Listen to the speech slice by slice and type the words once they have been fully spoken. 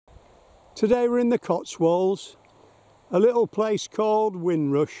Today we're in the Cotswolds, a little place called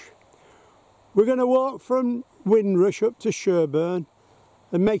Windrush. We're going to walk from Windrush up to Sherborne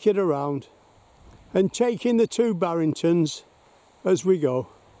and make it around, and take in the two Barringtons as we go.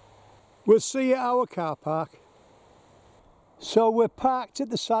 We'll see you at our car park. So we're parked at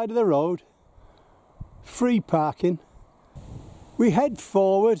the side of the road, free parking. We head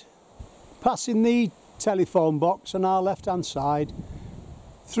forward, passing the telephone box on our left hand side,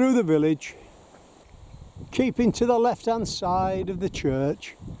 through the village, keeping to the left hand side of the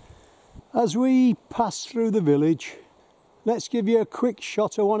church. As we pass through the village, let's give you a quick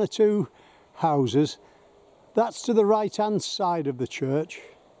shot of one or two houses. That's to the right hand side of the church.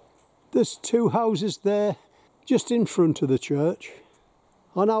 There's two houses there just in front of the church.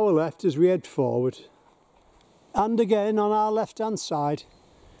 On our left as we head forward. And again on our left hand side.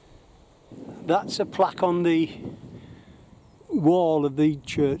 That's a plaque on the wall of the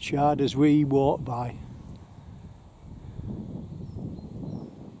churchyard as we walk by.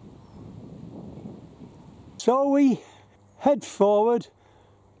 So we head forward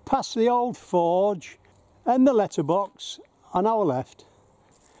past the old forge and the letterbox on our left,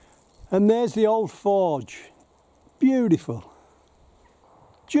 and there's the old forge, beautiful.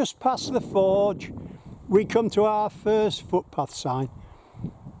 Just past the forge we come to our first footpath sign.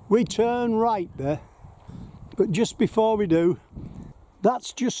 We turn right there, but just before we do,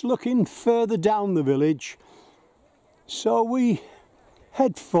 that's just looking further down the village. So we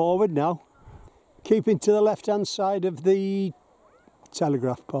head forward now, keeping to the left hand side of the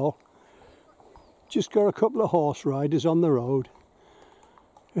telegraph pole. Just got a couple of horse riders on the road.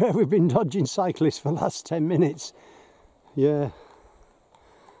 Yeah, we've been dodging cyclists for the last 10 minutes. Yeah,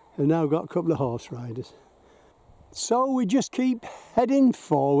 and now got a couple of horse riders. So we just keep heading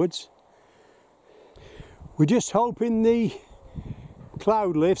forwards. We're just hoping the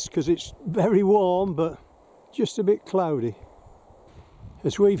cloud lifts because it's very warm but just a bit cloudy.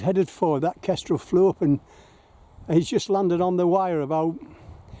 As we've headed forward, that kestrel flew up and he's just landed on the wire about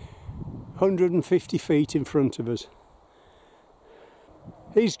 150 feet in front of us.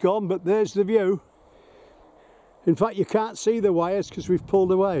 He's gone, but there's the view. In fact, you can't see the wires because we've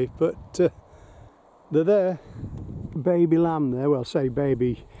pulled away, but they're there. Baby lamb there, well, say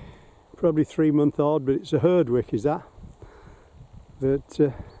baby, probably 3-month-old, but it's a herdwick, is that? But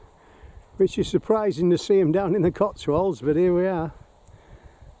which is surprising to see him down in the Cotswolds, but here we are.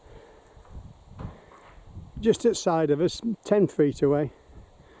 Just outside of us, 10 feet away.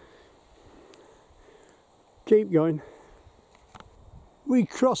 Keep going. We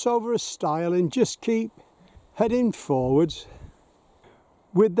cross over a stile and just keep heading forwards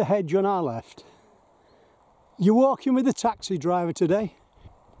with the hedge on our left. You're walking with the taxi driver today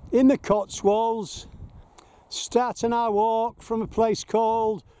in the Cotswolds, starting our walk from a place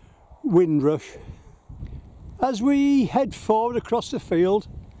called Windrush. As we head forward across the field,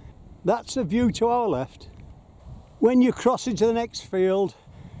 that's a view to our left. When you cross into the next field,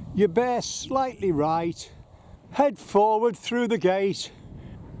 you bear slightly right, head forward through the gate.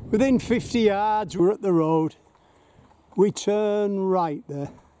 Within 50 yards we're at the road. We turn right there.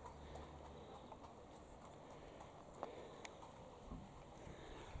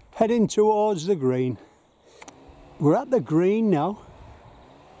 Heading towards the green. We're at the green now.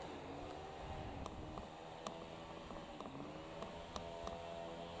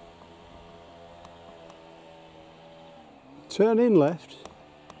 Turning left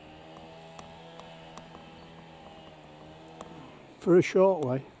for a short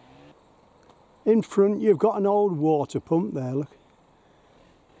way. In front you've got an old water pump there, look.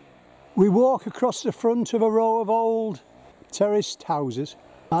 We walk across the front of a row of old terraced houses,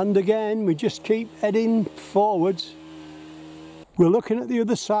 and again we just keep heading forwards. We're looking at the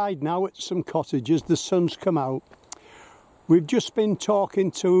other side now at some cottages. The sun's come out. We've just been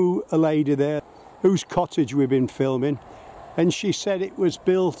talking to a lady there whose cottage we've been filming, and she said it was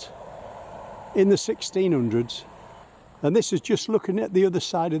built in the 1600s, and this is just looking at the other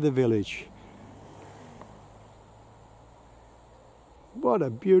side of the village. What a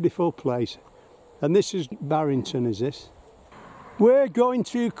beautiful place. And this is Barrington, is this? We're going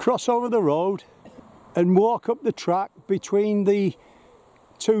to cross over the road and walk up the track between the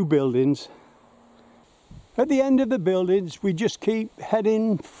two buildings. At the end of the buildings we just keep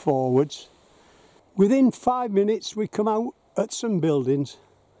heading forwards. Within 5 minutes we come out at some buildings,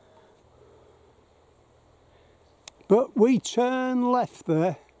 but we turn left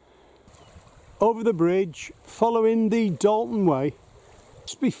there over the bridge following the Dalton Way.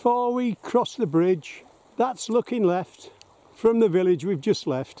 Just before we cross the bridge, that's looking left from the village we've just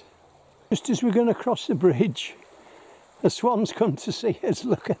left. Just as we're going to cross the bridge, a swan's come to see us.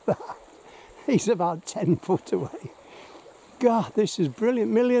 Look at that. He's about 10 foot away. God, this is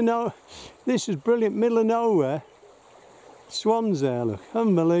brilliant. This is brilliant. Middle of nowhere. Swans there, look.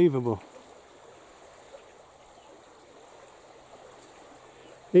 Unbelievable.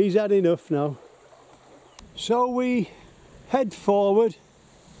 He's had enough now. So we head forward,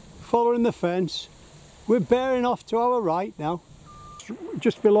 following the fence. We're bearing off to our right now.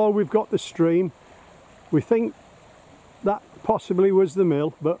 Just below we've got the stream. We think that possibly was the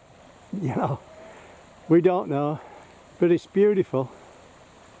mill, but you know, we don't know. But it's beautiful.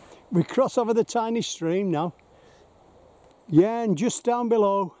 We cross over the tiny stream now. Yeah, and just down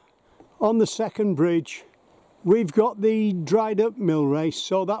below on the second bridge we've got the dried up mill race,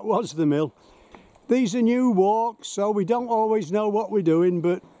 so that was the mill. These are new walks, so we don't always know what we're doing,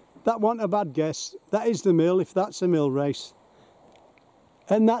 but that wasn't a bad guess. That is the mill, if that's a mill race.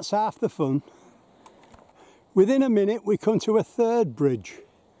 And that's half the fun. Within a minute we come to a third bridge.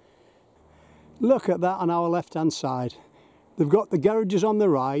 Look at that on our left hand side. They've got the garages on the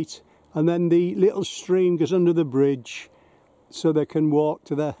right, and then the little stream goes under the bridge so they can walk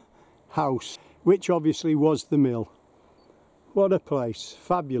to the house, which obviously was the mill. What a place,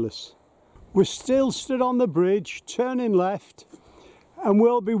 fabulous. We're still stood on the bridge, turning left, and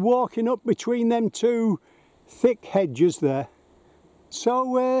we'll be walking up between them two thick hedges there. So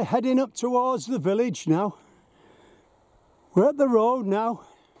we're heading up towards the village now. We're at the road now,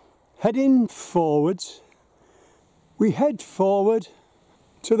 heading forwards. We head forward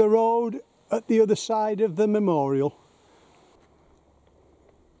to the road at the other side of the memorial,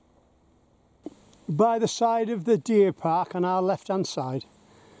 by the side of the deer park on our left hand side.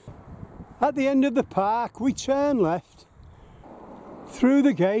 At the end of the park we turn left through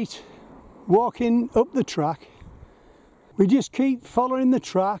the gate, walking up the track. We just keep following the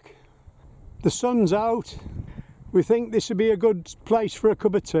track. The sun's out. We think this would be a good place for a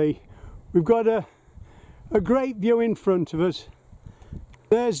cup of tea. We've got a great view in front of us.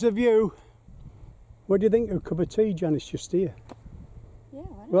 There's the view. What do you think of a cup of tea, Janice, just here? Yeah,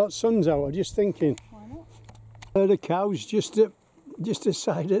 why not? Well, the sun's out, I'm just thinking. Why not? Herd of cows just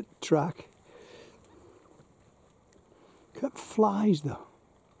aside at the track. Look at flies though.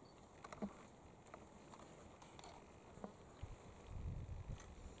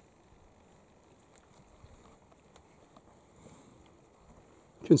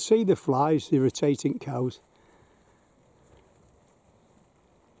 You can see the flies, the irritating cows.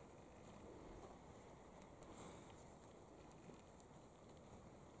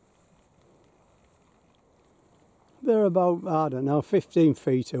 They're about, I don't know, 15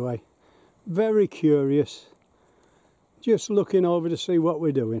 feet away. Very curious. Just looking over to see what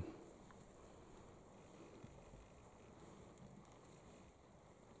we're doing.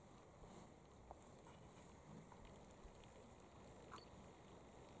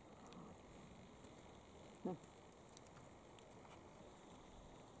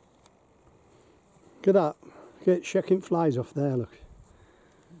 Look at that. Get shaking flies off there, look.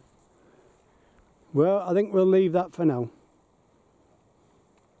 Well, I think we'll leave that for now.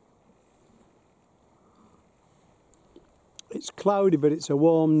 It's cloudy, but it's a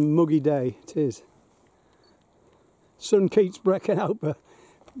warm, muggy day. It is. Sun keeps breaking out, but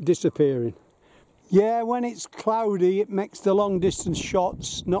disappearing. Yeah, when it's cloudy, it makes the long distance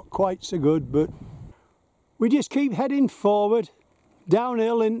shots not quite so good, but we just keep heading forward,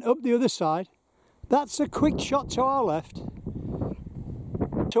 downhill and up the other side. That's a quick shot to our left.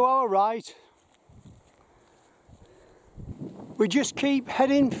 To our right. We just keep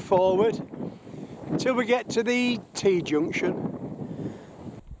heading forward till we get to the T-junction.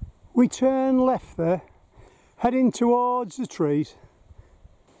 We turn left there, heading towards the trees,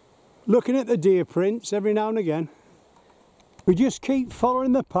 looking at the deer prints every now and again. We just keep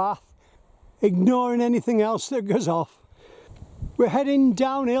following the path, ignoring anything else that goes off. We're heading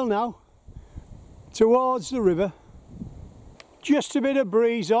downhill now, towards the river. Just a bit of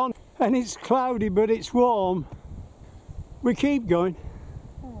breeze on, and it's cloudy but it's warm. We keep going.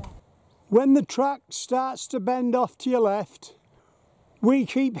 When the track starts to bend off to your left, we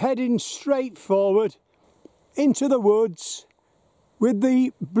keep heading straight forward into the woods with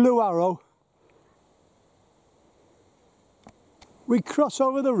the blue arrow. We cross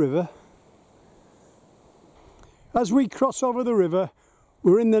over the river. As we cross over the river,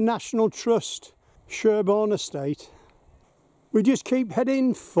 we're in the National Trust Sherborne estate. We just keep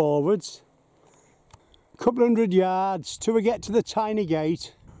heading forwards. Couple hundred yards till we get to the tiny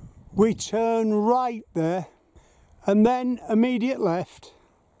gate. We turn right there and then immediate left.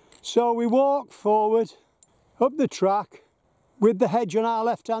 So we walk forward up the track with the hedge on our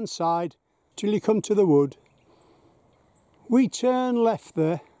left hand side till you come to the wood. We turn left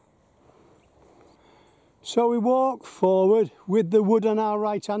there So we walk forward with the wood on our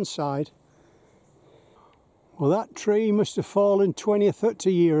right hand side. Well, that tree must have fallen 20 or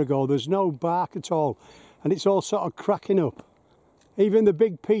 30 years ago. There's no bark at all, and it's all sort of cracking up. Even the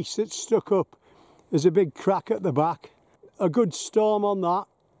big piece that's stuck up, there's a big crack at the back. A good storm on that,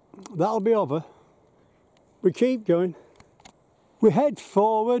 that'll be over. We keep going. We head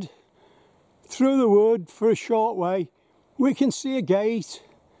forward through the wood for a short way. We can see a gate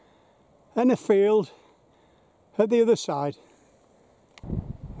and a field at the other side.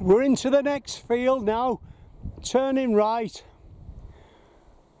 We're into the next field now, turning right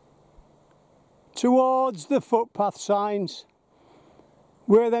towards the footpath signs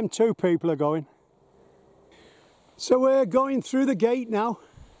where them two people are going. So we're going through the gate now,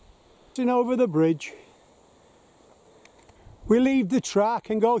 over the bridge. We leave the track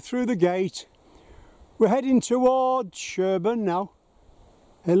and go through the gate. We're heading towards Sherborne now.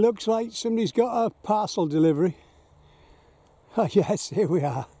 It looks like somebody's got a parcel delivery. Oh yes, here we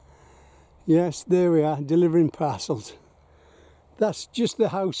are. Yes, there we are, delivering parcels. That's just the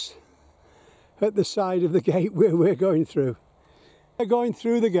house at the side of the gate where we're going through. We're going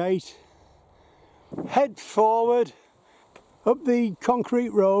through the gate, head forward up the concrete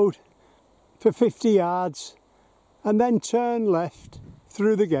road for 50 yards and then turn left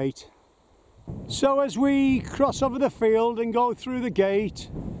through the gate. So as we cross over the field and go through the gate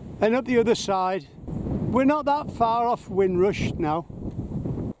and up the other side, we're not that far off Windrush now.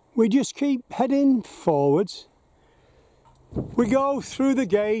 We just keep heading forwards. We go through the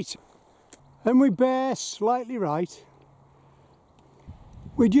gate and we bear slightly right.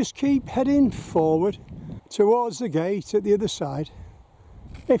 We just keep heading forward towards the gate at the other side.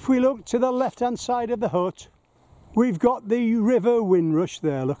 If we look to the left hand side of the hut, we've got the River Windrush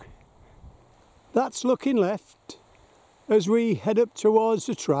there, look. That's looking left as we head up towards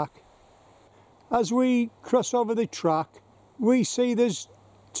the track. As we cross over the track, we see there's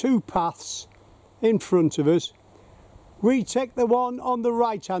two paths in front of us. We take the one on the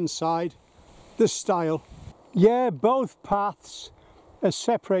right hand side, the stile. Yeah, both paths are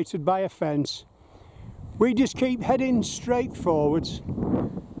separated by a fence. We just keep heading straight forwards.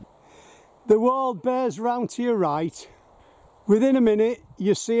 The wall bears round to your right. Within a minute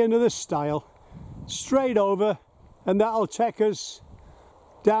you see another stile straight over, and that'll take us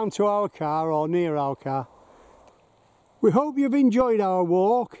down to our car or near our car. We hope you've enjoyed our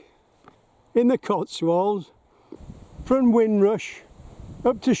walk in the Cotswolds from Windrush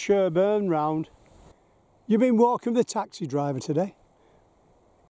up to Sherborne round. You've been walking with the taxi driver today.